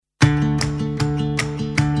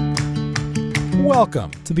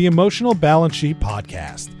Welcome to the Emotional Balance Sheet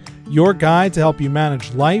Podcast, your guide to help you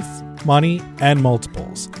manage life, money, and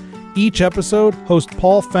multiples. Each episode, host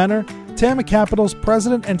Paul Fenner, Tama Capital's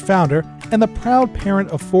president and founder, and the proud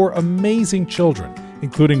parent of 4 amazing children,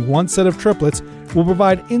 including 1 set of triplets, will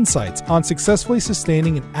provide insights on successfully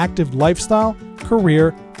sustaining an active lifestyle,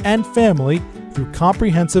 career, and family through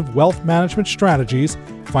comprehensive wealth management strategies,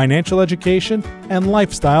 financial education, and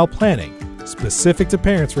lifestyle planning, specific to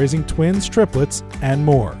parents raising twins, triplets, and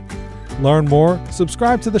more. Learn more,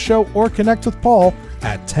 subscribe to the show, or connect with Paul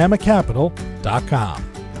at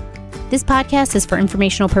tamacapital.com. This podcast is for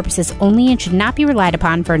informational purposes only and should not be relied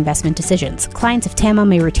upon for investment decisions. Clients of Tama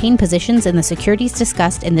may retain positions in the securities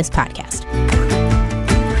discussed in this podcast.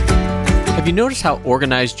 Have you noticed how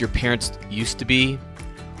organized your parents used to be?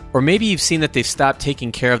 Or maybe you've seen that they've stopped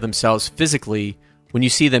taking care of themselves physically when you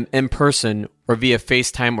see them in person or via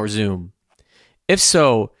FaceTime or Zoom. If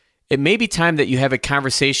so, it may be time that you have a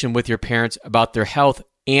conversation with your parents about their health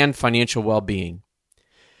and financial well-being.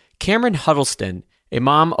 Cameron Huddleston, a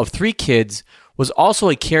mom of 3 kids, was also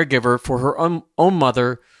a caregiver for her own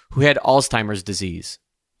mother who had Alzheimer's disease.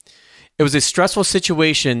 It was a stressful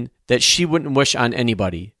situation that she wouldn't wish on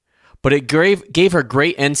anybody, but it gave her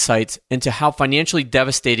great insights into how financially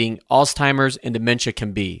devastating Alzheimer's and dementia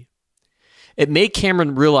can be. It made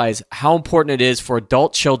Cameron realize how important it is for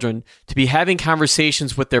adult children to be having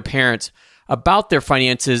conversations with their parents about their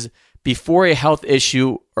finances before a health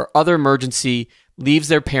issue or other emergency leaves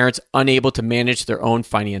their parents unable to manage their own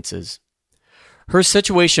finances. Her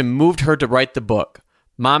situation moved her to write the book,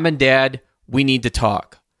 Mom and Dad, We Need to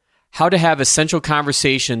Talk: How to Have Essential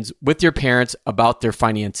Conversations with Your Parents About Their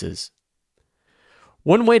Finances.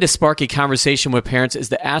 One way to spark a conversation with parents is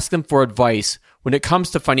to ask them for advice when it comes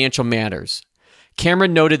to financial matters.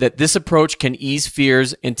 Cameron noted that this approach can ease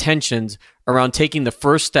fears and tensions around taking the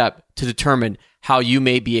first step to determine how you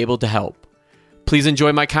may be able to help. Please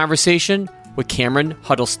enjoy my conversation with Cameron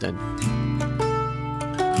Huddleston.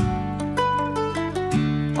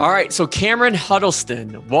 All right, so Cameron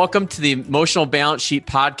Huddleston, welcome to the Emotional Balance Sheet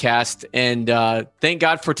Podcast, and thank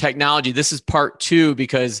God for technology. This is part 2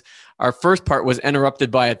 because our first part was interrupted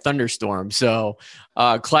by a thunderstorm, so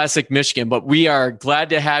classic Michigan. But we are glad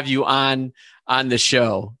to have you on the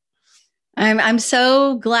show. I'm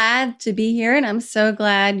so glad to be here, and I'm so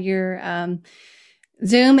glad your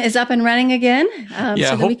Zoom is up and running again, so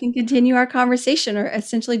that we can continue our conversation, or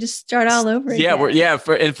essentially just start all over again.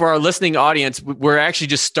 For our listening audience, we're actually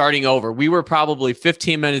just starting over. We were probably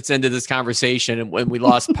 15 minutes into this conversation when we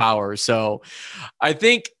lost power. So I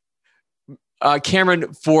think,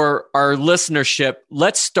 Cameron, for our listenership,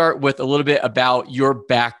 let's start with a little bit about your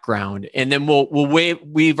background, and then we'll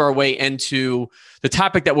weave our way into the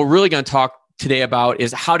topic that we're really going to talk today about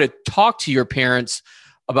is how to talk to your parents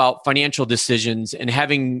about financial decisions and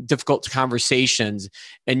having difficult conversations.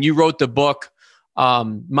 And you wrote the book,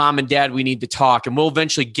 Mom and Dad, We Need to Talk, and we'll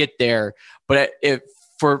eventually get there. But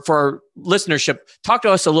for our listenership, talk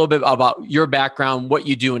to us a little bit about your background, what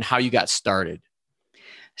you do, and how you got started.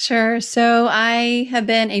 Sure. So I have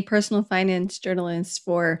been a personal finance journalist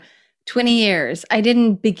for 20 years. I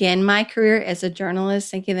didn't begin my career as a journalist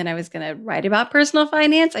thinking that I was going to write about personal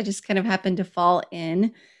finance. I just kind of happened to fall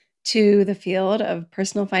in to the field of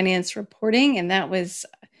personal finance reporting. And that was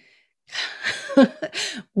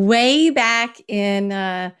way back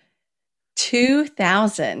in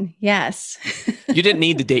 2000. Yes. You didn't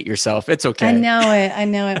need to date yourself. It's okay. I know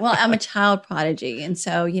it. Well, I'm a child prodigy. And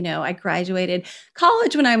so, I graduated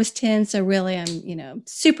college when I was 10. So really I'm,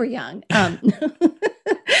 super young. No,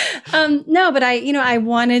 but I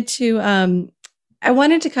wanted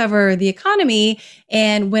to cover the economy.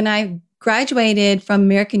 And when I graduated from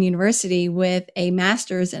American University with a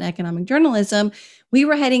master's in economic journalism, we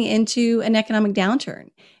were heading into an economic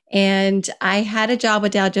downturn. And I had a job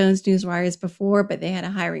with Dow Jones Newswires before, but they had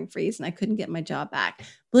a hiring freeze and I couldn't get my job back.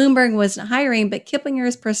 Bloomberg wasn't hiring, but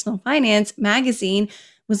Kiplinger's Personal Finance magazine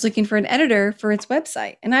was looking for an editor for its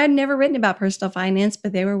website. And I had never written about personal finance,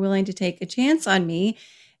 but they were willing to take a chance on me.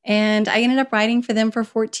 And I ended up writing for them for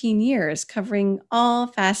 14 years, covering all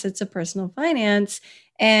facets of personal finance.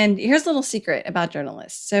 And here's a little secret about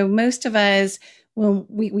journalists. So most of us, when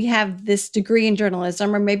we have this degree in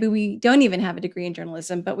journalism, or maybe we don't even have a degree in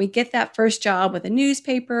journalism, but we get that first job with a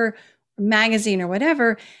newspaper, or magazine, or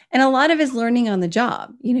whatever. And a lot of it is learning on the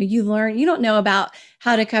job. You learn, you don't know about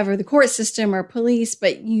how to cover the court system or police,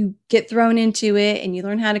 but you get thrown into it and you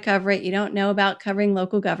learn how to cover it. You don't know about covering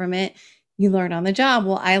local government. You learn on the job.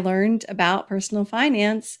 Well, I learned about personal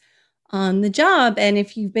finance on the job. And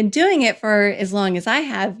if you've been doing it for as long as I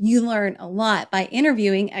have, you learn a lot by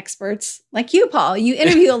interviewing experts like you, Paul. You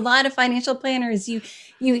interview a lot of financial planners. You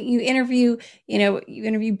interview, you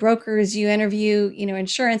interview brokers, you interview,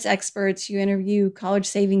 insurance experts, you interview college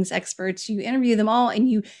savings experts, you interview them all, and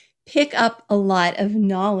you pick up a lot of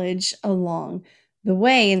knowledge along the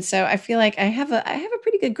way. And so I feel like I have a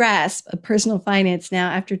pretty good grasp of personal finance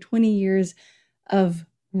now after 20 years of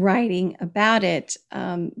writing about it.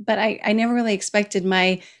 But I never really expected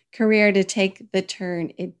my career to take the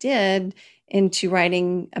turn it did into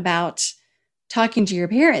writing about talking to your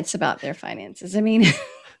parents about their finances. I mean,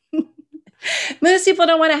 most people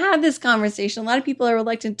don't want to have this conversation. A lot of people are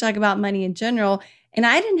reluctant to talk about money in general. And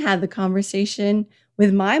I didn't have the conversation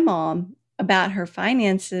with my mom about her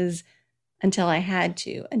finances until I had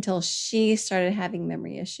to, until she started having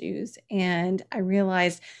memory issues. And I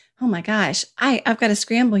realized, oh my gosh, I've got to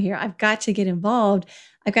scramble here. I've got to get involved.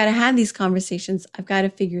 I've got to have these conversations. I've got to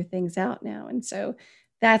figure things out now. And so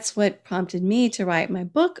that's what prompted me to write my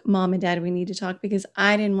book, Mom and Dad, We Need to Talk, because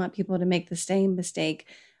I didn't want people to make the same mistake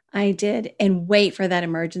I did and wait for that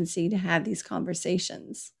emergency to have these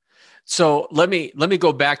conversations. So let me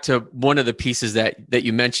go back to one of the pieces that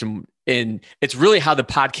you mentioned, and it's really how the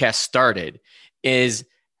podcast started. Is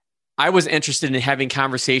I was interested in having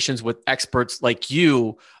conversations with experts like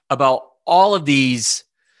you about all of these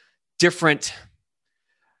different.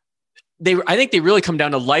 I think they really come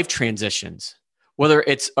down to life transitions, whether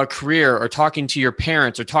it's a career or talking to your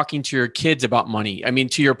parents or talking to your kids about money. I mean,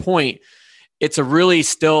 to your point, it's a really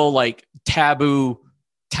still like taboo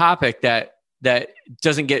topic that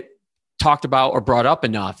doesn't get talked about or brought up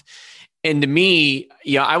enough. And to me,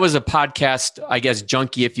 I was a podcast, I guess,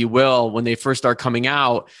 junkie, if you will, when they first started coming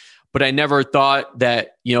out, but I never thought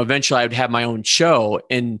that, eventually I would have my own show.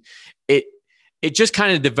 And it just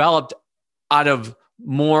kind of developed out of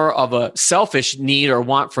more of a selfish need or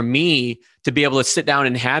want from me to be able to sit down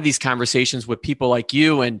and have these conversations with people like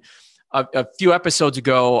you. And a few episodes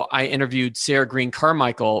ago, I interviewed Sarah Green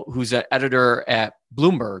Carmichael, who's an editor at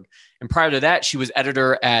Bloomberg. And prior to that, she was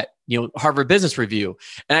editor at Harvard Business Review.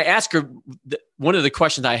 And I asked her, one of the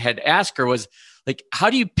questions I had asked her was like, how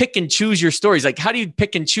do you pick and choose your stories? Like, how do you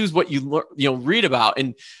pick and choose what you read about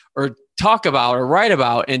or talk about or write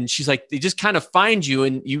about? And she's like, they just kind of find you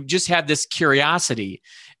and you just have this curiosity.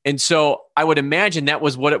 And so I would imagine that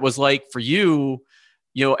was what it was like for you,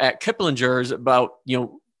 at Kiplinger's about,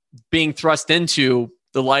 being thrust into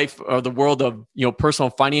the life or the world of, personal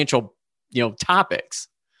financial, topics.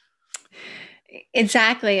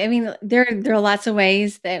 Exactly. I mean, there are lots of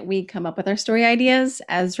ways that we come up with our story ideas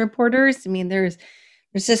as reporters. I mean, there's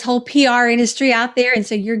this whole PR industry out there. And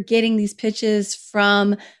so you're getting these pitches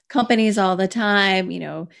from companies all the time,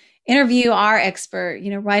 interview our expert,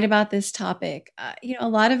 write about this topic. A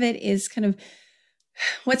lot of it is kind of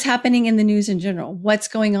what's happening in the news in general, what's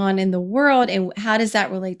going on in the world, and how does that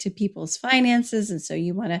relate to people's finances. And so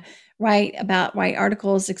you want to write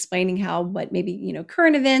articles explaining how what maybe,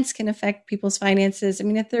 current events can affect people's finances. I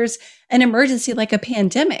mean, if there's an emergency like a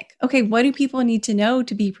pandemic, okay, what do people need to know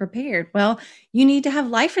to be prepared? Well, you need to have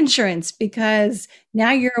life insurance because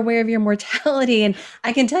now you're aware of your mortality. And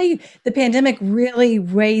I can tell you the pandemic really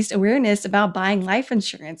raised awareness about buying life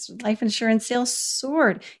insurance. Life insurance sales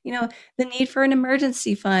soared, the need for an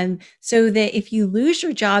emergency fund so that if you lose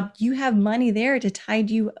your job, you have money there to tide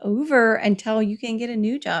you over until you can get a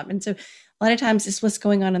new job. And so a lot of times it's what's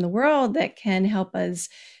going on in the world that can help us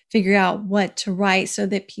figure out what to write so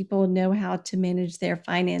that people know how to manage their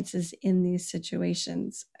finances in these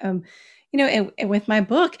situations. And with my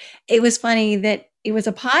book, it was funny that it was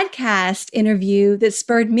a podcast interview that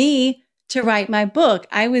spurred me to write my book.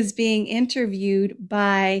 I was being interviewed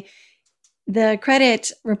by the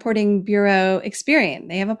Credit Reporting Bureau Experian.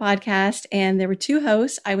 They have a podcast and there were two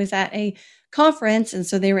hosts. I was at a conference, and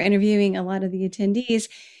so they were interviewing a lot of the attendees.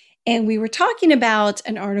 And we were talking about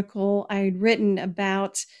an article I had written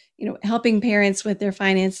about, helping parents with their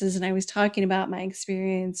finances. And I was talking about my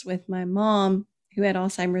experience with my mom who had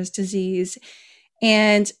Alzheimer's disease.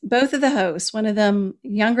 And both of the hosts, one of them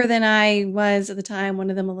younger than I was at the time,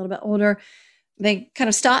 one of them a little bit older, they kind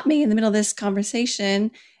of stopped me in the middle of this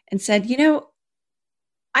conversation and said,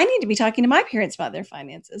 I need to be talking to my parents about their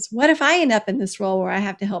finances. What if I end up in this role where I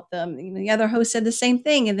have to help them? The other host said the same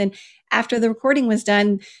thing. And then after the recording was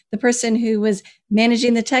done, the person who was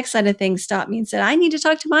managing the tech side of things stopped me and said, I need to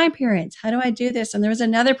talk to my parents. How do I do this? And there was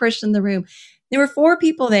another person in the room. There were 4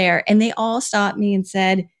 people there, and they all stopped me and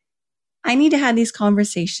said, I need to have these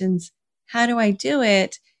conversations. How do I do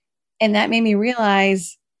it? And that made me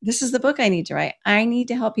realize this is the book I need to write. I need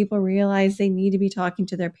to help people realize they need to be talking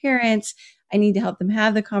to their parents. I need to help them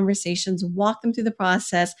have the conversations, walk them through the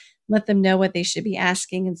process, let them know what they should be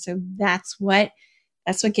asking. And so that's what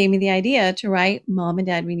gave me the idea to write Mom and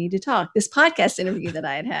Dad, We Need to Talk, this podcast interview that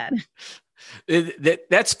I had.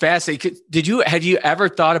 That's fascinating. Had you ever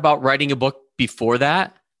thought about writing a book before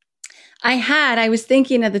that? I was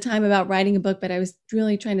thinking at the time about writing a book, but I was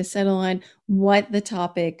really trying to settle on what the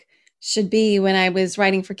topic should be. When I was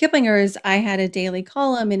writing for Kiplinger's, I had a daily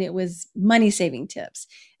column and it was money saving tips.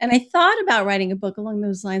 And I thought about writing a book along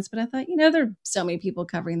those lines, but I thought, there are so many people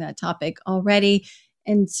covering that topic already.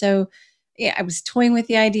 And so, I was toying with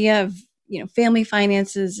the idea of, family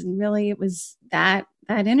finances. And really it was that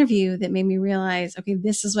interview that made me realize, okay,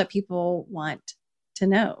 this is what people want to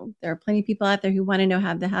know. There are plenty of people out there who want to know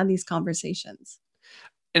how to have these conversations.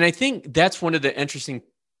 And I think that's one of the interesting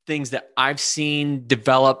things that I've seen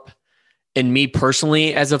develop in me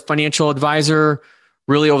personally as a financial advisor,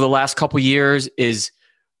 really over the last couple of years, is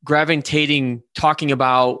gravitating, talking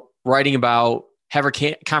about, writing about,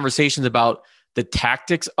 having conversations about the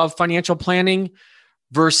tactics of financial planning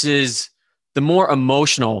versus the more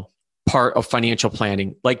emotional part of financial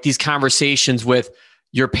planning, like these conversations with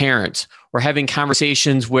your parents or having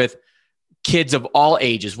conversations with kids of all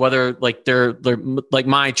ages, whether like they're like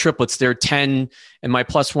my triplets, they're 10 and my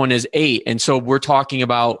plus one is 8. And so we're talking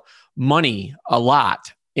about money a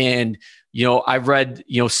lot. And, I've read,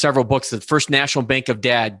 several books, the First National Bank of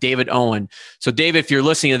Dad, David Owen. So David, if you're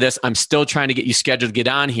listening to this, I'm still trying to get you scheduled to get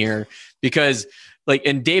on here because like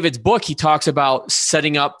in David's book, he talks about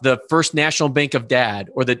setting up the First National Bank of Dad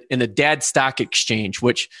or the Dad Stock Exchange,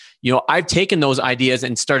 which, I've taken those ideas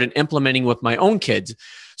and started implementing with my own kids.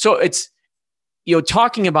 So it's,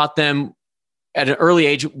 talking about them at an early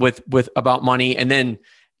age with about money. And then,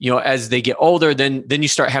 as they get older, then you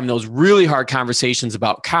start having those really hard conversations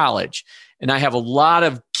about college. And I have a lot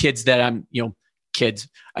of kids that I'm, kids,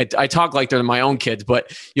 I talk like they're my own kids,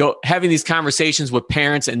 but, having these conversations with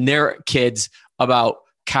parents and their kids about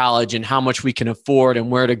college and how much we can afford and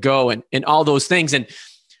where to go and all those things. And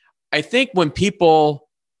I think when people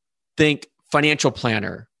think financial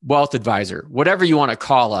planner, wealth advisor, whatever you want to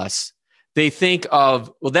call us, they think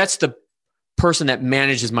of, well, that's the person that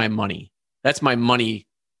manages my money. That's my money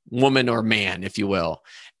woman or man, if you will.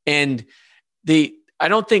 And I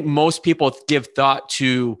don't think most people give thought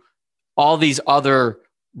to all these other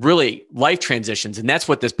really life transitions. And that's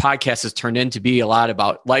what this podcast has turned into be a lot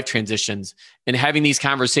about life transitions, and having these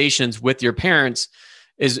conversations with your parents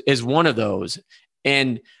is one of those.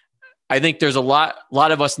 And I think there's a lot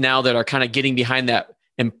of us now that are kind of getting behind that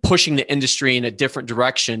and pushing the industry in a different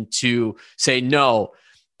direction to say, no,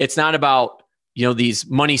 it's not about, these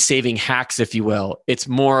money saving hacks, if you will. It's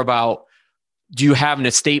more about, do you have an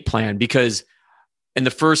estate plan? Because in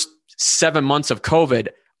the first 7 months of COVID,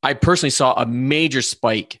 I personally saw a major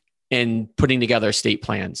spike in putting together estate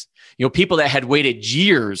plans. People that had waited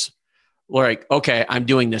years were like, okay, I'm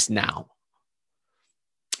doing this now.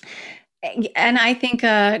 And I think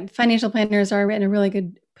financial planners are in a really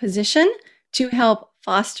good position to help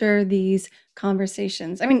foster these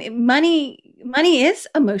conversations. I mean, money is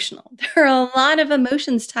emotional. There are a lot of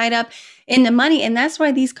emotions tied up into money. And that's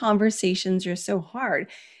why these conversations are so hard.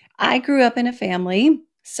 I grew up in a family,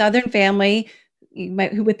 Southern family,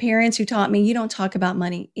 with parents who taught me, you don't talk about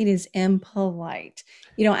money. It is impolite.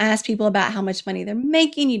 You don't ask people about how much money they're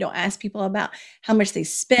making. You don't ask people about how much they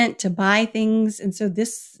spent to buy things. And so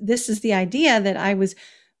this is the idea that I was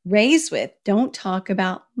raised with. Don't talk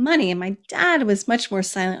about money. And my dad was much more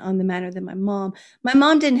silent on the matter than my mom. My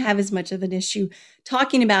mom didn't have as much of an issue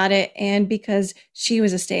talking about it. And because she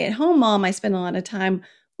was a stay-at-home mom, I spent a lot of time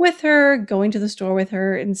with her, going to the store with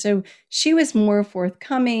her. And so she was more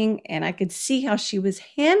forthcoming, and I could see how she was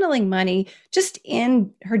handling money just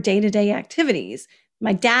in her day-to-day activities.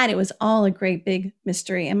 My dad, it was all a great big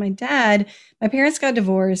mystery. And my parents got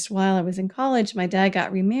divorced while I was in college. My dad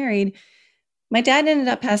got remarried. My dad ended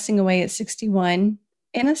up passing away at 61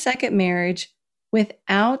 in a second marriage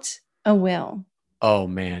without a will. Oh,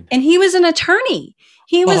 man. And he was an attorney.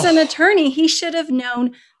 He should have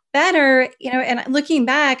known better, and looking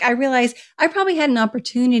back, I realized I probably had an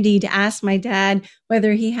opportunity to ask my dad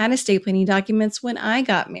whether he had estate planning documents when I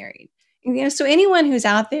got married. So anyone who's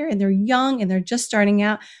out there and they're young and they're just starting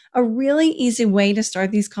out, a really easy way to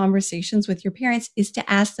start these conversations with your parents is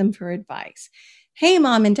to ask them for advice. Hey,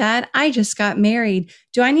 Mom and Dad, I just got married.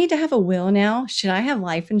 Do I need to have a will now? Should I have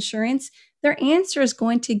life insurance? Their answer is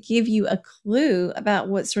going to give you a clue about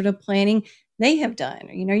what sort of planning they have done.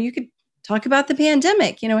 You could talk about the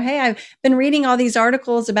pandemic. Hey, I've been reading all these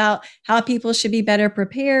articles about how people should be better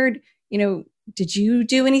prepared. did you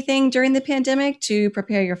do anything during the pandemic to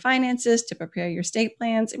prepare your finances, to prepare your estate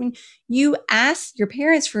plans? I mean, you ask your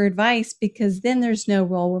parents for advice because then there's no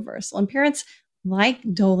role reversal. And parents like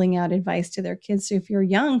doling out advice to their kids. So if you're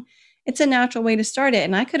young, it's a natural way to start it.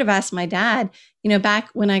 And I could have asked my dad, back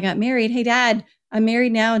when I got married, hey, Dad, I'm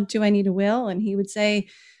married now. Do I need a will? And he would say,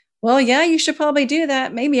 well, yeah, you should probably do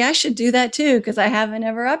that. Maybe I should do that too, because I haven't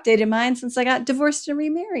ever updated mine since I got divorced and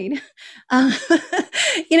remarried. And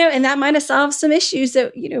that might have solved some issues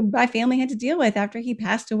that, my family had to deal with after he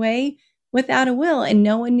passed away without a will and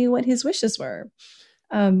no one knew what his wishes were.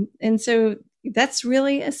 And so that's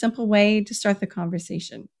really a simple way to start the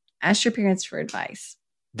conversation. Ask your parents for advice.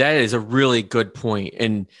 That is a really good point.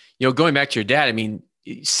 And, going back to your dad,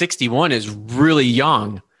 61 is really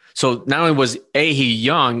young. So not only was he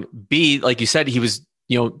young, B, like you said, he was,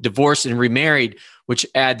 divorced and remarried, which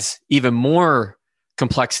adds even more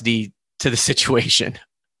complexity to the situation.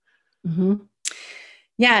 Mm-hmm.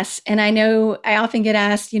 Yes. And I know I often get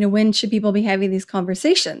asked, when should people be having these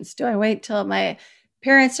conversations? Do I wait till my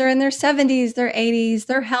parents are in their 70s, their 80s,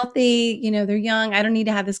 they're healthy, they're young. I don't need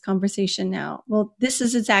to have this conversation now. Well, this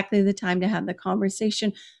is exactly the time to have the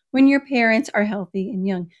conversation when your parents are healthy and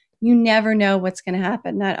young. You never know what's going to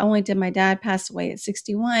happen. Not only did my dad pass away at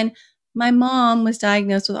 61, my mom was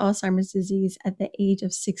diagnosed with Alzheimer's disease at the age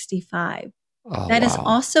of 65. That is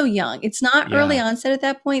also young. It's not early onset at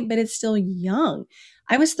that point, but it's still young.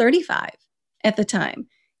 I was 35 at the time.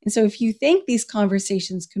 And so if you think these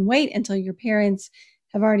conversations can wait until your parents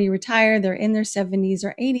have already retired, they're in their 70s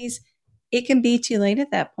or 80s, it can be too late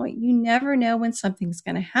at that point. You never know when something's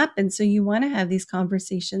going to happen. So you want to have these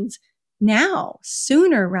conversations now,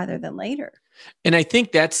 sooner rather than later. And I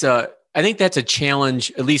think that's a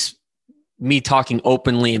challenge, at least me talking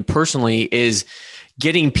openly and personally, is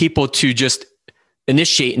getting people to just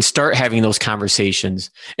initiate and start having those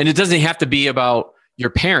conversations. And it doesn't have to be about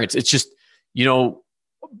your parents. It's just,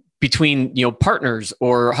 between, partners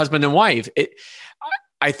or husband and wife.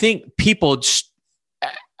 I think people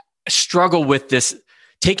struggle with this,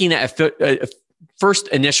 taking that first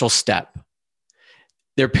initial step.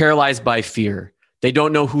 They're paralyzed by fear. They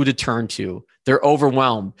don't know who to turn to. They're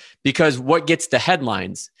overwhelmed because what gets the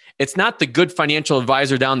headlines? It's not the good financial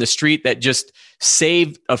advisor down the street that just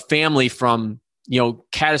saved a family from,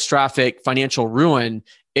 catastrophic financial ruin.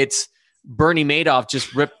 It's Bernie Madoff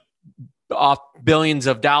just ripped off billions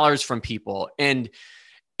of dollars from people. And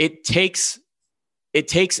it takes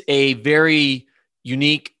a very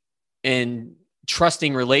unique and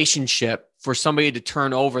trusting relationship for somebody to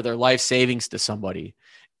turn over their life savings to somebody.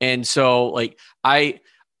 And so I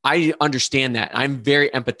understand that. I'm very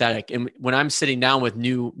empathetic. And when I'm sitting down with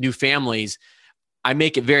new families, I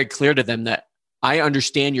make it very clear to them that I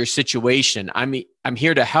understand your situation. I'm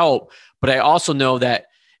here to help, but I also know that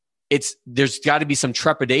there's got to be some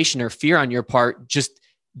trepidation or fear on your part, just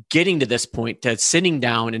getting to this point, to sitting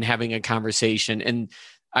down and having a conversation. And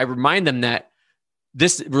I remind them that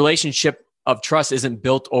this relationship of trust isn't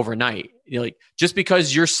built overnight. Just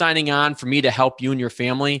because you're signing on for me to help you and your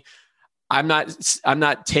family, I'm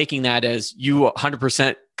not taking that as you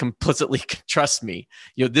 100% complicitly trust me.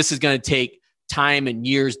 This is going to take time and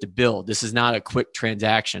years to build. This is not a quick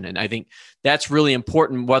transaction. And I think that's really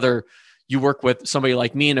important, whether you work with somebody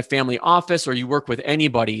like me in a family office or you work with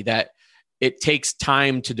anybody, that it takes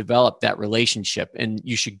time to develop that relationship, and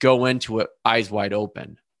you should go into it eyes wide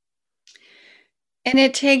open. And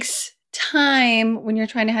it takes time when you're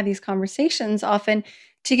trying to have these conversations often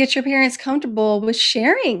to get your parents comfortable with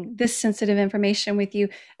sharing this sensitive information with you.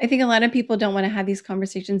 I think a lot of people don't want to have these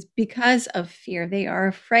conversations because of fear. They are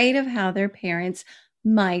afraid of how their parents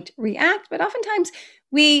might react. But oftentimes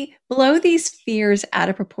we blow these fears out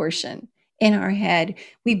of proportion in our head.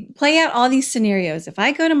 We play out all these scenarios. If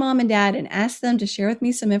I go to mom and dad and ask them to share with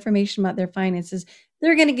me some information about their finances,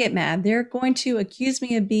 they're going to get mad. They're going to accuse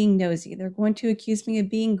me of being nosy. They're going to accuse me of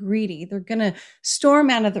being greedy. They're going to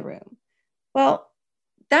storm out of the room. Well,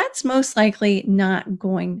 that's most likely not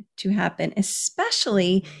going to happen,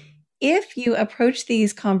 especially if you approach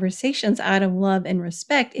these conversations out of love and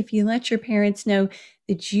respect. If you let your parents know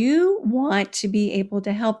that you want to be able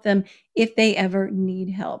to help them if they ever need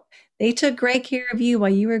help. They took great care of you while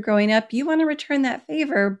you were growing up. You want to return that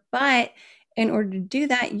favor, but in order to do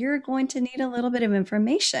that, you're going to need a little bit of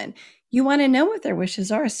information. You want to know what their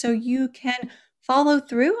wishes are so you can follow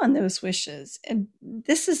through on those wishes. And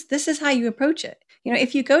this is how you approach it.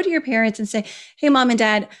 If you go to your parents and say, hey, mom and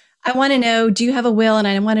dad, I want to know, do you have a will? And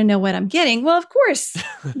I want to know what I'm getting. Well, of course,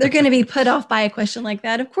 they're going to be put off by a question like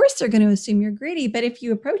that. Of course, they're going to assume you're greedy. But if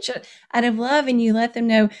you approach it out of love and you let them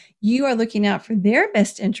know you are looking out for their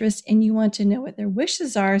best interest and you want to know what their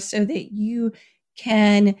wishes are so that you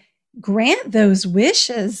can grant those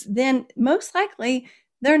wishes, then most likely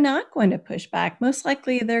they're not going to push back. Most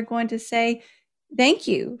likely they're going to say, thank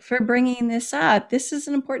you for bringing this up. This is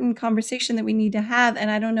an important conversation that we need to have.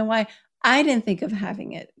 And I don't know why I didn't think of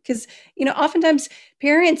having it. Because, oftentimes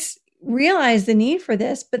parents realize the need for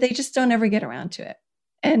this, but they just don't ever get around to it.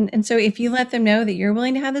 And so if you let them know that you're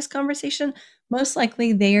willing to have this conversation, most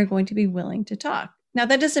likely they are going to be willing to talk. Now,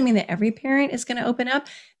 that doesn't mean that every parent is going to open up.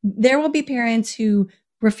 There will be parents who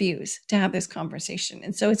refuse to have this conversation.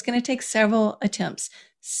 And so it's going to take several attempts,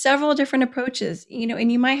 several different approaches,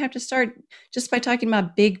 and you might have to start just by talking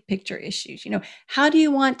about big picture issues. How do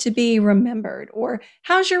you want to be remembered? Or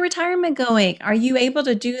how's your retirement going? Are you able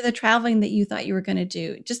to do the traveling that you thought you were going to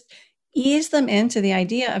do? Just ease them into the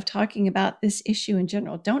idea of talking about this issue in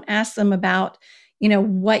general. Don't ask them about,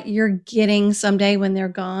 what you're getting someday when they're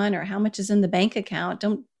gone or how much is in the bank account.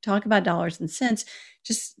 Don't talk about dollars and cents.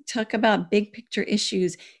 Just talk about big picture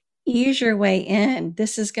issues. Ease your way in.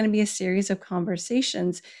 This is going to be a series of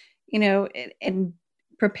conversations, and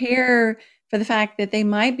prepare for the fact that they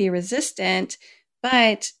might be resistant,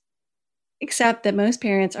 but accept that most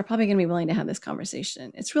parents are probably going to be willing to have this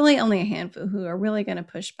conversation. It's really only a handful who are really going to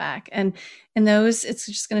push back. And those, it's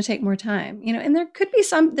just going to take more time, and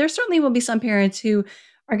there certainly will be some parents who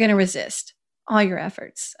are going to resist all your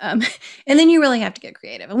efforts. And then you really have to get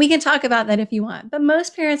creative. And we can talk about that if you want. But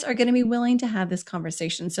most parents are going to be willing to have this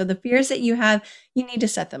conversation. So the fears that you have, you need to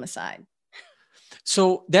set them aside.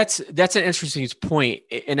 So that's an interesting point.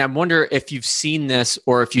 And I wonder if you've seen this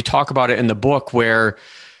or if you talk about it in the book, where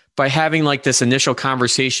by having like this initial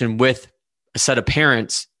conversation with a set of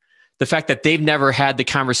parents, the fact that they've never had the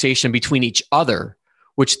conversation between each other,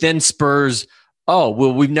 which then spurs, oh,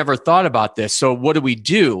 well, we've never thought about this. So what do we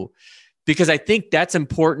do? Because I think that's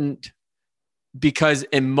important, because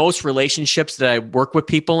in most relationships that I work with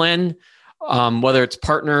people in, whether it's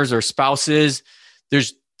partners or spouses,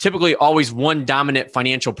 there's typically always one dominant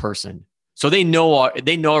financial person. So they know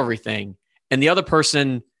everything, and the other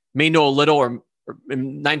person may know a little, or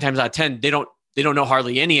 9 times out of 10, they don't know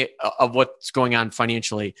hardly any of what's going on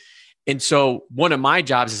financially. And so one of my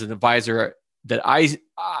jobs as an advisor that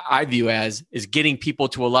I view as is getting people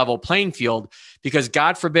to a level playing field, because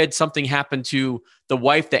God forbid something happened to the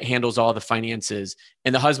wife that handles all the finances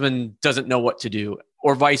and the husband doesn't know what to do,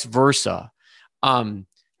 or vice versa. Can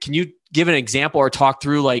you give an example or talk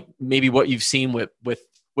through like maybe what you've seen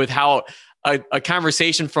with how a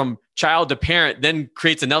conversation from child to parent then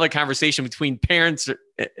creates another conversation between parents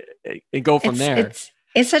and go from there?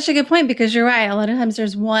 It's such a good point, because you're right. A lot of times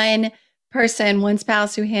there's one person, one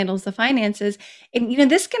spouse who handles the finances. And,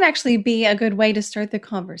 this can actually be a good way to start the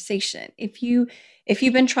conversation. If you've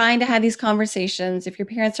been trying to have these conversations, if your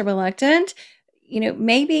parents are reluctant,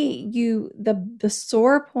 maybe the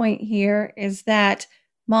sore point here is that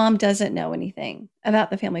mom doesn't know anything about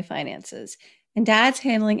the family finances and dad's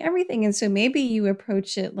handling everything. And so maybe you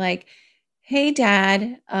approach it like, hey,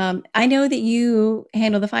 Dad, I know that you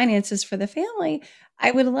handle the finances for the family. I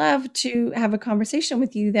would love to have a conversation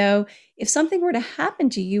with you, though. If something were to happen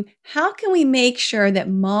to you, how can we make sure that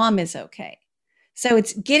mom is okay? So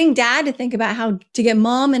it's getting dad to think about how to get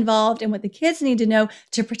mom involved and what the kids need to know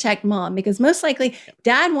to protect mom, because most likely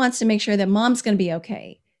dad wants to make sure that mom's going to be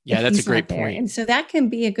okay. Yeah, that's a great point. And so that can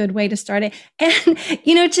be a good way to start it. And,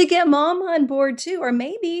 to get mom on board too, or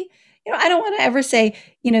maybe, I don't want to ever say,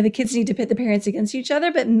 the kids need to pit the parents against each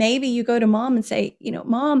other, but maybe you go to mom and say,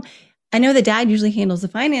 Mom, I know that dad usually handles the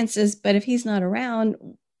finances, but if he's not around,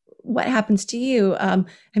 what happens to you? Have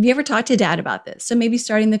you ever talked to dad about this? So maybe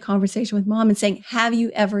starting the conversation with mom and saying, have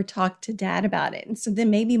you ever talked to dad about it? And so then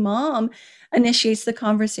maybe mom initiates the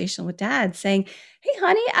conversation with dad saying, hey,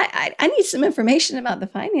 honey, I need some information about the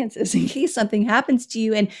finances in case something happens to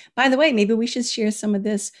you. And by the way, maybe we should share some of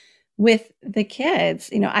this with the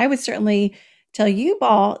kids. I would certainly tell you,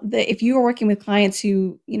 Paul, that if you are working with clients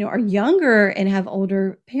who, are younger and have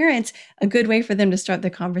older parents, a good way for them to start the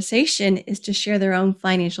conversation is to share their own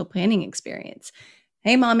financial planning experience.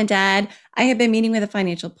 Hey, mom and dad, I have been meeting with a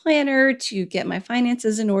financial planner to get my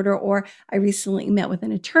finances in order, or I recently met with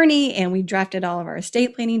an attorney and we drafted all of our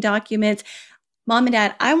estate planning documents. Mom and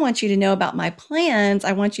dad, I want you to know about my plans.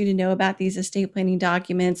 I want you to know about these estate planning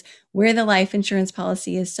documents, where the life insurance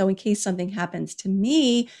policy is. So in case something happens to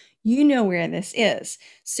me, you know where this is.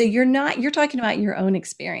 So you're talking about your own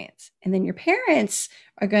experience. And then your parents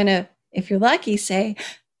are going to, if you're lucky, say,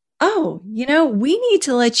 oh, we need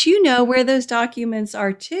to let you know where those documents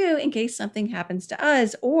are too, in case something happens to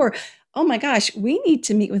us. Or, oh my gosh, we need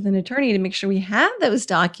to meet with an attorney to make sure we have those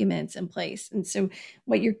documents in place. And so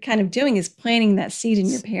what you're kind of doing is planting that seed in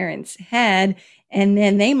your parents' head. And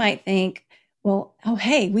then they might think, well, oh,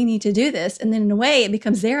 hey, we need to do this. And then in a way it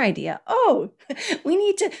becomes their idea. Oh, we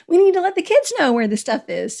need to let the kids know where the stuff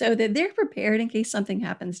is so that they're prepared in case something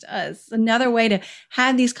happens to us. Another way to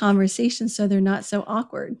have these conversations so they're not so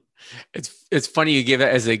awkward. It's funny you give it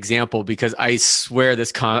as an example, because I swear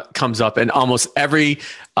this comes up in almost every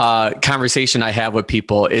conversation I have with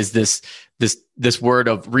people is this word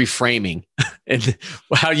of reframing. And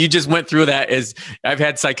how you just went through that is, I've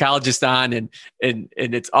had psychologists on and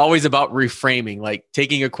it's always about reframing, like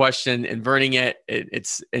taking a question, inverting it.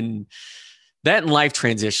 It's in that and life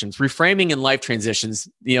transitions, reframing and life transitions,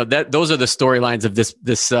 those are the storylines of this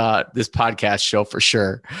podcast show for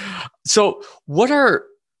sure. So what are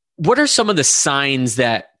some of the signs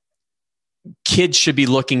that kids should be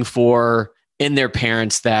looking for in their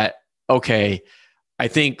parents that, okay, I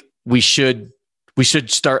think we should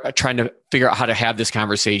start trying to figure out how to have this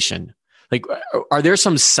conversation? Like, are there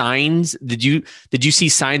some signs? Did you see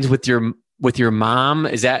signs with your mom?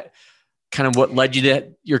 Is that kind of what led you to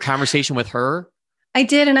your conversation with her? I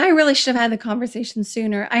did. And I really should have had the conversation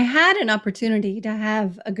sooner. I had an opportunity to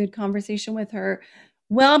have a good conversation with her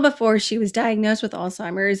well before she was diagnosed with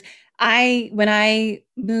Alzheimer's. When I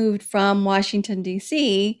moved from Washington,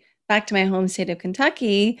 D.C. back to my home state of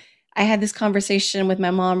Kentucky, I had this conversation with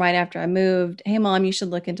my mom right after I moved. Hey, Mom, you should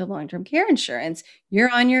look into long-term care insurance. You're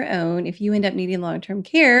on your own. If you end up needing long-term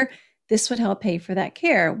care, this would help pay for that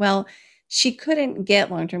care. Well, she couldn't get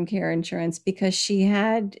long-term care insurance because she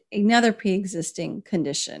had another pre-existing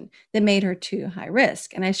condition that made her too high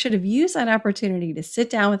risk. And I should have used that opportunity to sit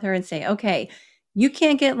down with her and say, okay, you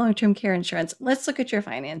can't get long-term care insurance. Let's look at your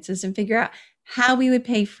finances and figure out how we would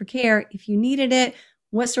pay for care if you needed it,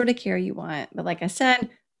 what sort of care you want. But like I said,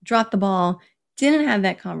 dropped the ball, didn't have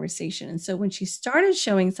that conversation. And so when she started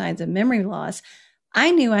showing signs of memory loss, I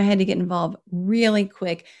knew I had to get involved really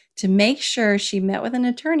quick to make sure she met with an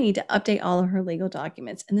attorney to update all of her legal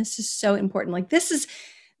documents. And this is so important. Like this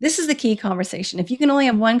is the key conversation. If you can only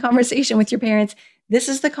have one conversation with your parents, this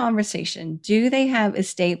is the conversation. Do they have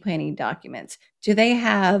estate planning documents? Do they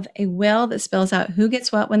have a will that spells out who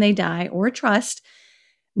gets what when they die, or a trust?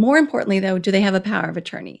 More importantly, though, do they have a power of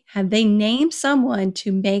attorney? Have they named someone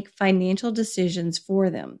to make financial decisions for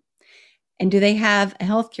them? And do they have a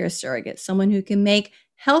healthcare surrogate, someone who can make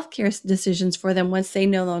healthcare decisions for them once they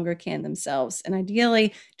no longer can themselves? And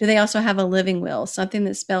ideally, do they also have a living will, something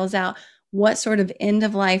that spells out what sort of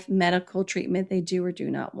end-of-life medical treatment they do or do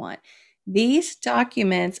not want? These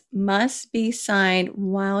documents must be signed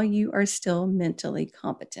while you are still mentally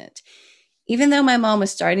competent. Even though my mom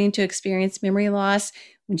was starting to experience memory loss,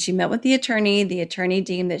 when she met with the attorney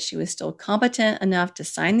deemed that she was still competent enough to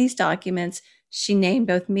sign these documents. She named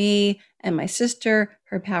both me and my sister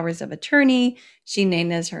her powers of attorney. She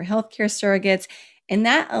named us her healthcare surrogates. And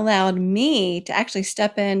that allowed me to actually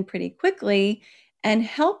step in pretty quickly and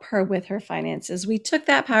help her with her finances. We took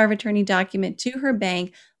that power of attorney document to her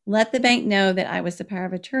bank, let the bank know that I was the power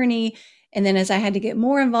of attorney. And then as I had to get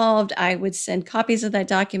more involved, I would send copies of that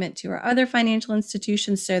document to our other financial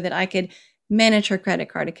institutions so that I could manage her credit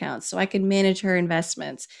card accounts, so I could manage her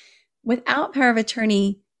investments. Without power of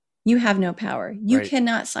attorney, you have no power. You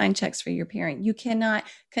cannot sign checks for your parent. You cannot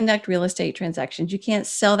conduct real estate transactions. You can't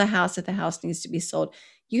sell the house if the house needs to be sold.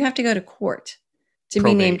 You have to go to court to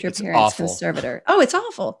Probate. Be named your parent's conservator. Oh, it's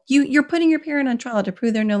awful. You're putting your parent on trial to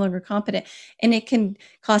prove they're no longer competent. And it can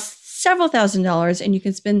cost several $1,000s, and you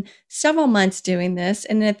can spend several months doing this.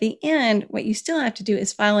 And at the end, what you still have to do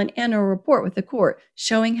is file an annual report with the court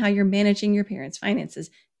showing how you're managing your parents' finances.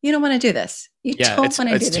 You don't want to do this. You don't want to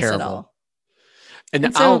do this terrible. at all.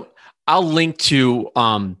 And so, I'll link to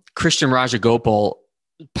Christian Rajagopal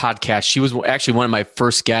podcast. She was actually one of my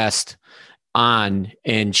first guests on,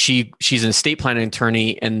 and she's an estate planning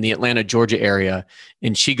attorney in the Atlanta, Georgia area.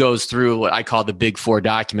 And she goes through what I call the big four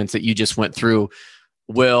documents that you just went through: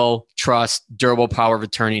 will, trust, durable power of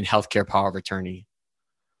attorney, and healthcare power of attorney.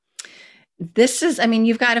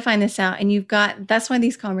 You've got to find this out. And that's why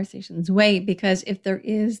these conversations wait, because if there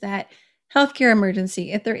is that healthcare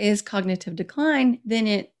emergency, if there is cognitive decline, then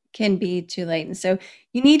it can be too late. And so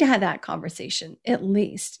you need to have that conversation at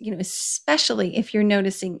least, especially if you're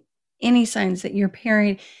noticing any signs that your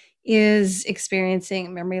parent is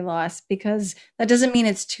experiencing memory loss, because that doesn't mean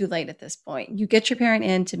it's too late at this point. You get your parent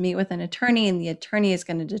in to meet with an attorney, and the attorney is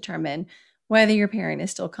going to determine whether your parent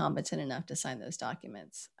is still competent enough to sign those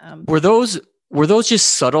documents. Were those just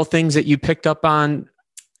subtle things that you picked up on,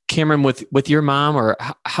 Cameron, with your mom, or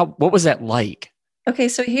what was that like? Okay,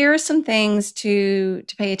 so here are some things to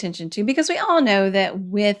pay attention to, because we all know that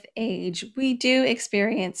with age, we do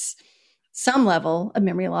experience some level of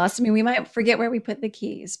memory loss. I mean, we might forget where we put the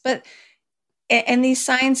keys, but and these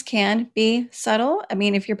signs can be subtle. I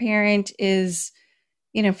mean, if your parent is,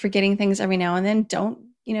 forgetting things every now and then, don't,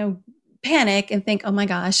 panic and think, oh my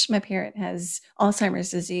gosh, my parent has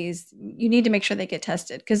Alzheimer's disease. You need to make sure they get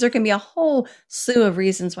tested, because there can be a whole slew of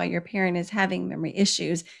reasons why your parent is having memory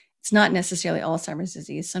issues. It's not necessarily Alzheimer's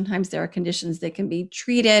disease. Sometimes there are conditions that can be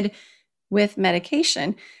treated with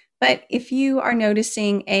medication. But if you are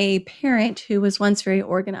noticing a parent who was once very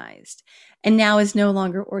organized and now is no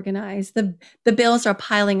longer organized, the bills are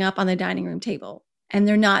piling up on the dining room table and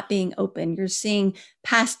they're not being opened. You're seeing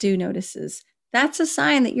past due notices. That's a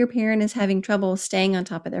sign that your parent is having trouble staying on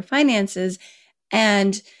top of their finances.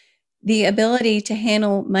 And the ability to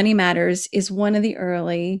handle money matters is one of the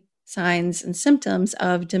early signs and symptoms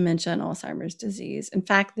of dementia and Alzheimer's disease. In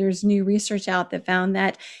fact, there's new research out that found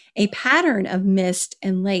that a pattern of missed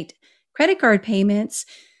and late credit card payments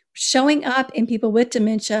showing up in people with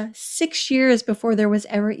dementia 6 years before there was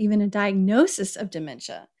ever even a diagnosis of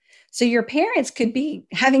dementia. So your parents could be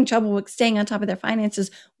having trouble with staying on top of their finances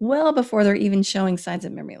well before they're even showing signs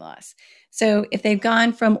of memory loss. So if they've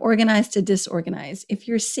gone from organized to disorganized, if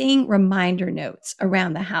you're seeing reminder notes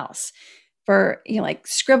around the house, for, like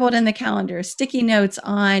scribbled in the calendar, sticky notes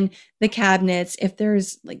on the cabinets, if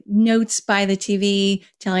there's like notes by the TV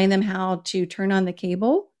telling them how to turn on the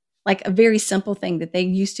cable, like a very simple thing that they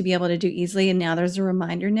used to be able to do easily, and now there's a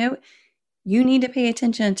reminder note, you need to pay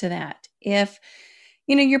attention to that. If,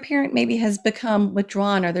 your parent maybe has become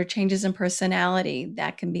withdrawn, or there are changes in personality,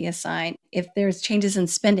 that can be a sign. If there's changes in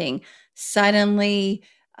spending, suddenly,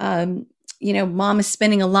 mom is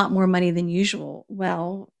spending a lot more money than usual.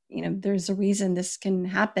 Well, there's a reason this can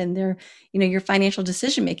happen. Your financial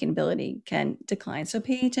decision-making ability can decline. So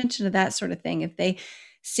pay attention to that sort of thing. If they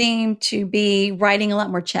seem to be writing a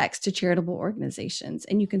lot more checks to charitable organizations,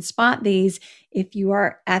 and you can spot these if you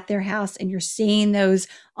are at their house and you're seeing those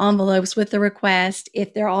envelopes with the request,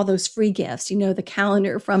 if they're all those free gifts, the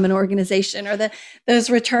calendar from an organization, or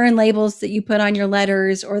those return labels that you put on your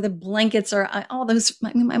letters, or the blankets, or all those.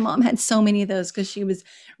 I mean, my mom had so many of those because she was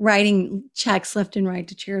writing checks left and right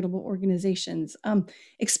to charitable organizations.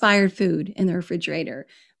 Expired food in the refrigerator,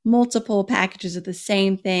 multiple packages of the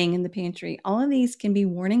same thing in the pantry. All of these can be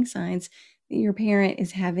warning signs that your parent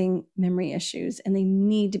is having memory issues and they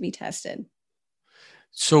need to be tested.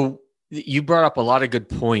 So you brought up a lot of good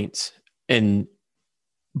points,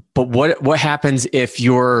 but what happens if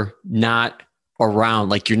you're not around?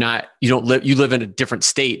 Like you live in a different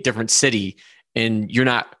state, different city, and you're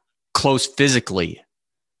not close physically.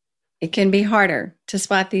 It can be harder to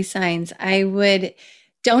spot these signs.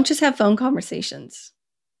 Don't just have phone conversations.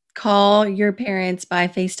 Call your parents by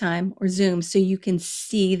FaceTime or Zoom so you can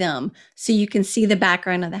see them, so you can see the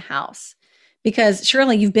background of the house. Because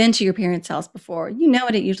surely you've been to your parents' house before. You know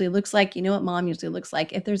what it usually looks like. You know what mom usually looks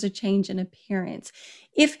like if there's a change in appearance.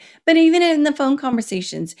 But even in the phone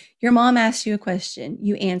conversations, your mom asks you a question,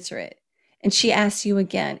 you answer it, and she asks you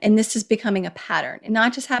again. And this is becoming a pattern, and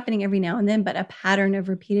not just happening every now and then, but a pattern of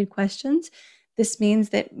repeated questions. This means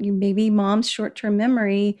that maybe mom's short-term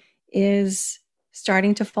memory is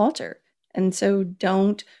starting to falter. And so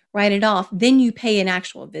don't write it off. Then you pay an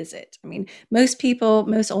actual visit. I mean, most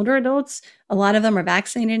older adults, a lot of them are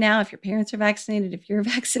vaccinated now. If your parents are vaccinated, if you're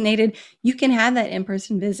vaccinated, you can have that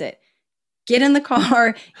in-person visit. Get in the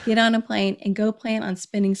car, get on a plane, and go plan on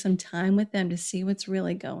spending some time with them to see what's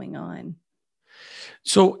really going on.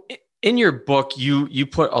 So in your book, you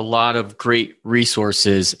put a lot of great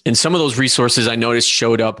resources, and some of those resources I noticed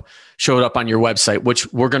showed up on your website,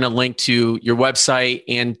 which we're going to link to your website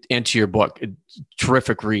and to your book.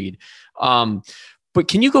 Terrific read. But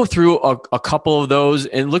can you go through a couple of those?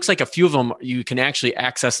 And it looks like a few of them you can actually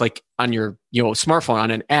access like on your smartphone on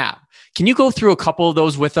an app. Can you go through a couple of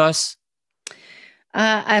those with us?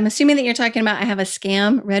 I'm assuming that you're talking about, I have a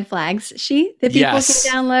scam red flags sheet that people can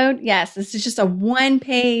download. Yes, this is just a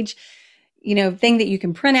one-page, thing that you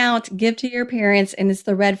can print out, give to your parents, and it's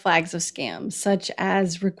the red flags of scams, such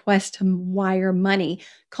as request to wire money,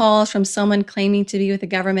 calls from someone claiming to be with a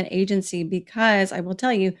government agency, because I will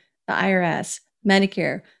tell you, the IRS,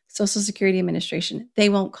 Medicare, Social Security Administration, they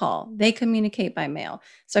won't call. They communicate by mail.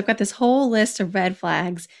 So I've got this whole list of red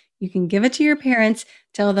flags. You can give it to your parents,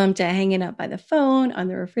 tell them to hang it up by the phone, on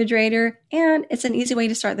the refrigerator, and it's an easy way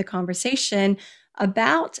to start the conversation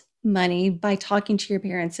about money by talking to your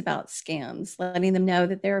parents about scams, letting them know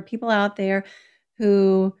that there are people out there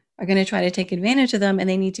who are going to try to take advantage of them, and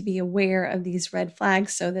they need to be aware of these red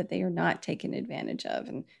flags so that they are not taken advantage of.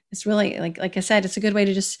 And it's really, like I said, it's a good way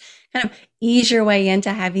to just kind of ease your way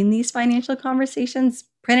into having these financial conversations.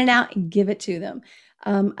 Print it out and give it to them.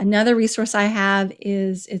 Another resource I have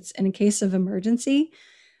is, it's in a case of emergency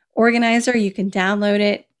organizer. You can download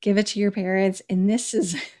it, give it to your parents, and this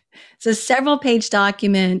is it's a several page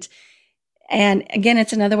document. And again,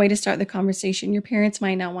 it's another way to start the conversation. Your parents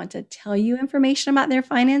might not want to tell you information about their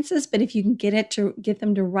finances, but if you can get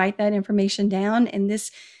them to write that information down, and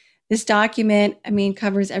this document,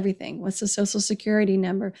 covers everything. What's the Social Security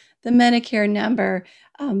number, the Medicare number?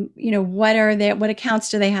 What accounts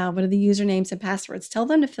do they have? What are the usernames and passwords? Tell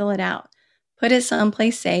them to fill it out, put it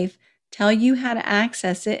someplace safe, tell you how to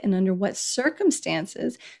access it and under what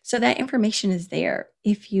circumstances, so that information is there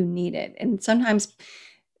if you need it. And sometimes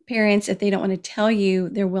parents, if they don't want to tell you,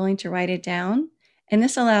 they're willing to write it down. And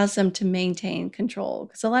this allows them to maintain control,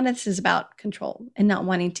 because a lot of this is about control and not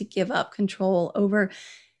wanting to give up control over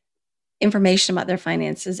information about their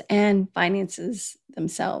finances and finances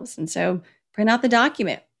themselves. And so print out the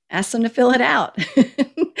document, ask them to fill it out,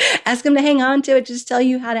 ask them to hang on to it, just tell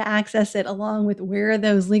you how to access it, along with where are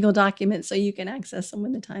those legal documents so you can access them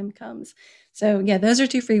when the time comes. So yeah, those are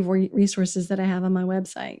 2 free resources that I have on my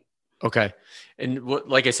website. Okay. And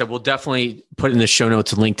like I said, we'll definitely put in the show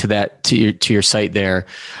notes a link to that, to your site there.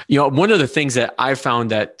 One of the things that I found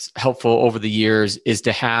that's helpful over the years is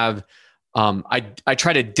to have, I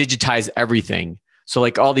try to digitize everything. So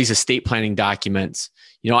like all these estate planning documents,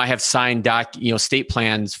 I have signed estate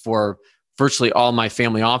plans for virtually all my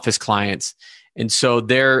family office clients. And so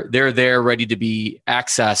they're there ready to be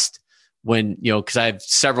accessed when, cause I have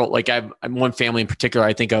several, I'm one family in particular,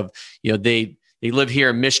 I think of, they live here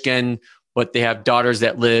in Michigan, but they have daughters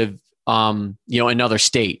that live, in other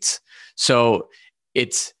states. So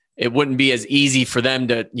it wouldn't be as easy for them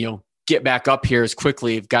to, get back up here as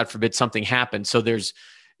quickly if God forbid something happens. So there's,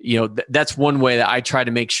 that's one way that I try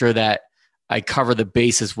to make sure that I cover the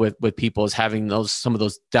bases with people, is having some of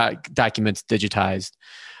those documents digitized.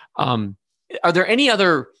 Are there any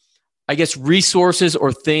other, resources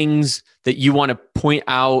or things that you want to point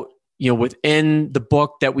out, within the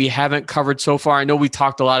book that we haven't covered so far? I know we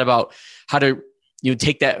talked a lot about how to,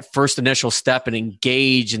 take that first initial step and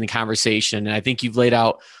engage in the conversation. And I think you've laid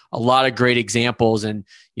out a lot of great examples. And,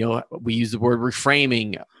 we use the word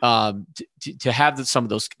reframing to have some of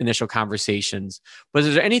those initial conversations. But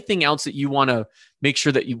is there anything else that you want to make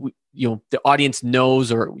sure that the audience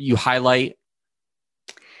knows or you highlight?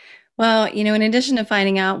 Well, in addition to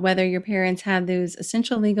finding out whether your parents have those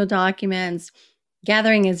essential legal documents,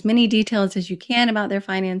 gathering as many details as you can about their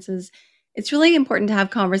finances, it's really important to have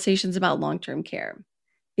conversations about long-term care,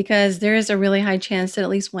 because there is a really high chance that at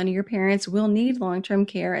least one of your parents will need long-term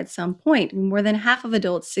care at some point. More than half of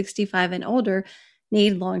adults 65 and older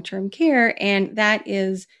need long-term care, and that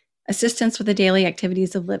is assistance with the daily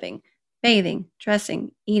activities of living, bathing,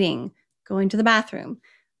 dressing, eating, going to the bathroom.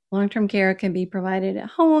 Long-term care can be provided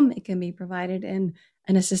at home. It can be provided in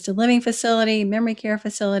an assisted living facility, memory care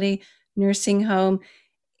facility, nursing home.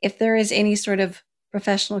 If there is any sort of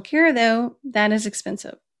professional care, though, that is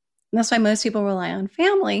expensive. And that's why most people rely on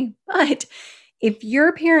family. But if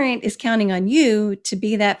your parent is counting on you to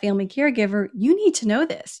be that family caregiver, you need to know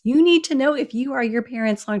this. You need to know if you are your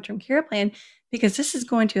parent's long-term care plan, because this is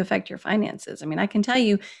going to affect your finances. I can tell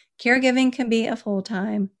you, caregiving can be a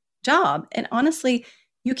full-time job. And honestly,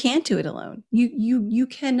 you can't do it alone. You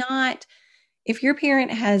cannot. If your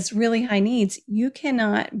parent has really high needs, you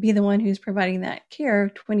cannot be the one who's providing that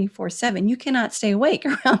care 24/7. You cannot stay awake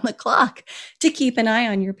around the clock to keep an eye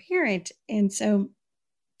on your parent. And so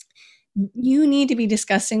you need to be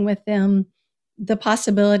discussing with them the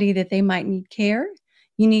possibility that they might need care.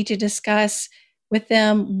 You need to discuss with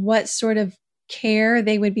them what sort of care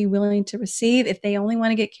they would be willing to receive. If they only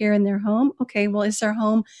want to get care in their home, okay, well, is their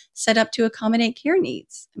home set up to accommodate care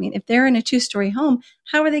needs? If they're in a 2-story home,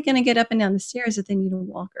 how are they going to get up and down the stairs if they need a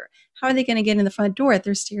walker? How are they going to get in the front door if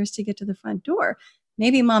there's stairs to get to the front door?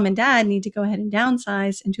 Maybe mom and dad need to go ahead and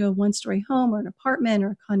downsize into a 1-story home or an apartment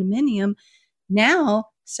or a condominium now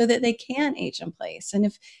so that they can age in place. And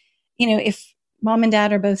if mom and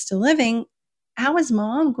dad are both still living, how is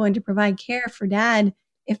mom going to provide care for dad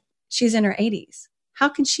if she's in her 80s? How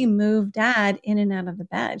can she move dad in and out of the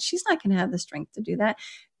bed? She's not going to have the strength to do that.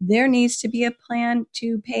 There needs to be a plan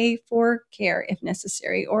to pay for care if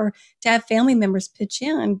necessary, or to have family members pitch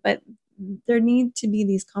in. But there need to be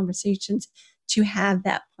these conversations to have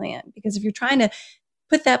that plan. Because if you're trying to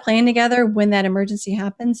put that plan together when that emergency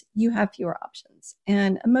happens, you have fewer options.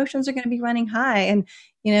 And emotions are going to be running high. And,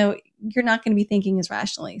 you're not going to be thinking as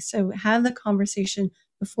rationally. So have the conversation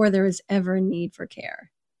before there was ever a need for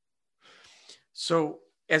care. So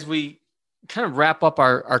as we kind of wrap up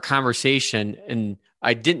our conversation, and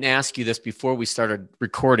I didn't ask you this before we started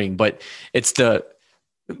recording, but it's the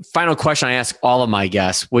final question I ask all of my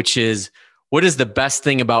guests, which is, what is the best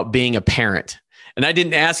thing about being a parent? And I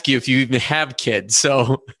didn't ask you if you even have kids.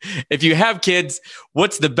 So if you have kids,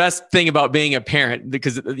 what's the best thing about being a parent?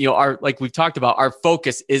 Because, like we've talked about, our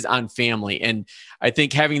focus is on family. And I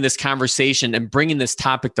think having this conversation and bringing this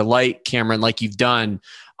topic to light, Cameron, like you've done,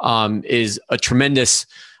 is a tremendous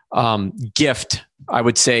gift, I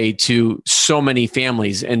would say, to so many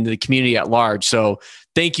families and the community at large. So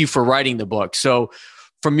thank you for writing the book. So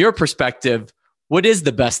from your perspective, what is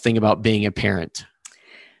the best thing about being a parent?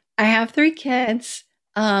 I have 3 kids.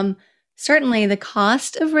 Certainly the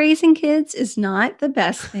cost of raising kids is not the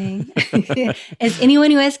best thing. As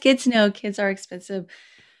anyone who has kids know, kids are expensive.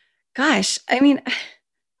 Gosh, I mean,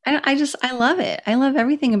 I love it. I love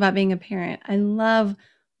everything about being a parent. I love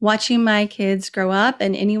watching my kids grow up,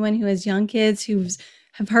 and anyone who has young kids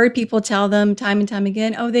have heard people tell them time and time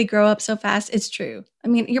again, oh, they grow up so fast. It's true. I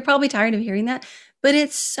mean, you're probably tired of hearing that, but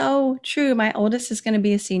it's so true. My oldest is going to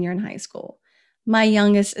be a senior in high school. My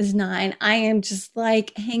youngest is 9. I am just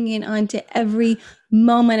like hanging on to every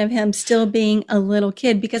moment of him still being a little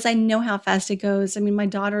kid because I know how fast it goes. I mean, my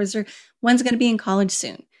one's going to be in college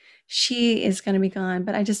soon. She is going to be gone,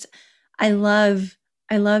 but I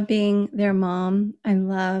love being their mom. I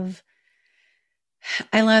love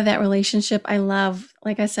that relationship.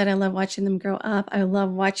 Like I said, I love watching them grow up. I love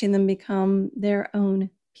watching them become their own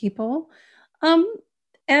people.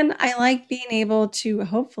 And I like being able to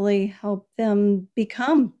hopefully help them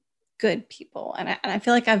become good people. And I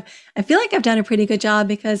feel like I've done a pretty good job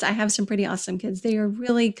because I have some pretty awesome kids. They are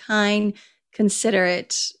really kind,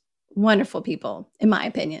 considerate, wonderful people, in my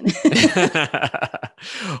opinion.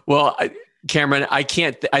 Well, Cameron, I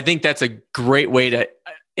think that's a great way to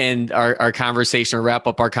end our conversation or wrap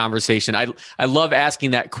up our conversation. I love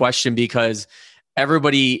asking that question because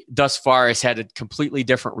everybody thus far has had a completely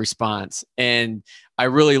different response. And I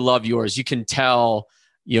really love yours. You can tell,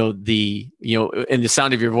 in the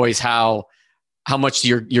sound of your voice, how much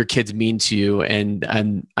your kids mean to you. And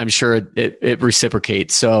I'm sure it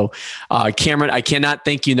reciprocates. So, Cameron, I cannot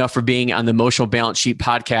thank you enough for being on the Emotional Balance Sheet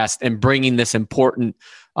podcast and bringing this important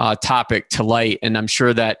topic to light. And I'm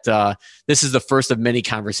sure that this is the first of many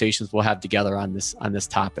conversations we'll have together on this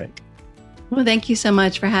topic. Well, thank you so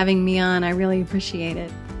much for having me on. I really appreciate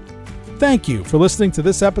it. Thank you for listening to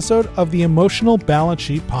this episode of the Emotional Balance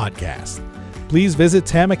Sheet podcast. Please visit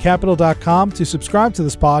tamacapital.com to subscribe to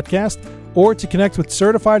this podcast or to connect with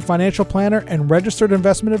certified financial planner and registered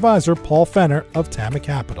investment advisor Paul Fenner of Tama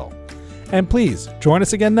Capital. And please join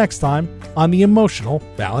us again next time on the Emotional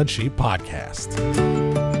Balance Sheet podcast.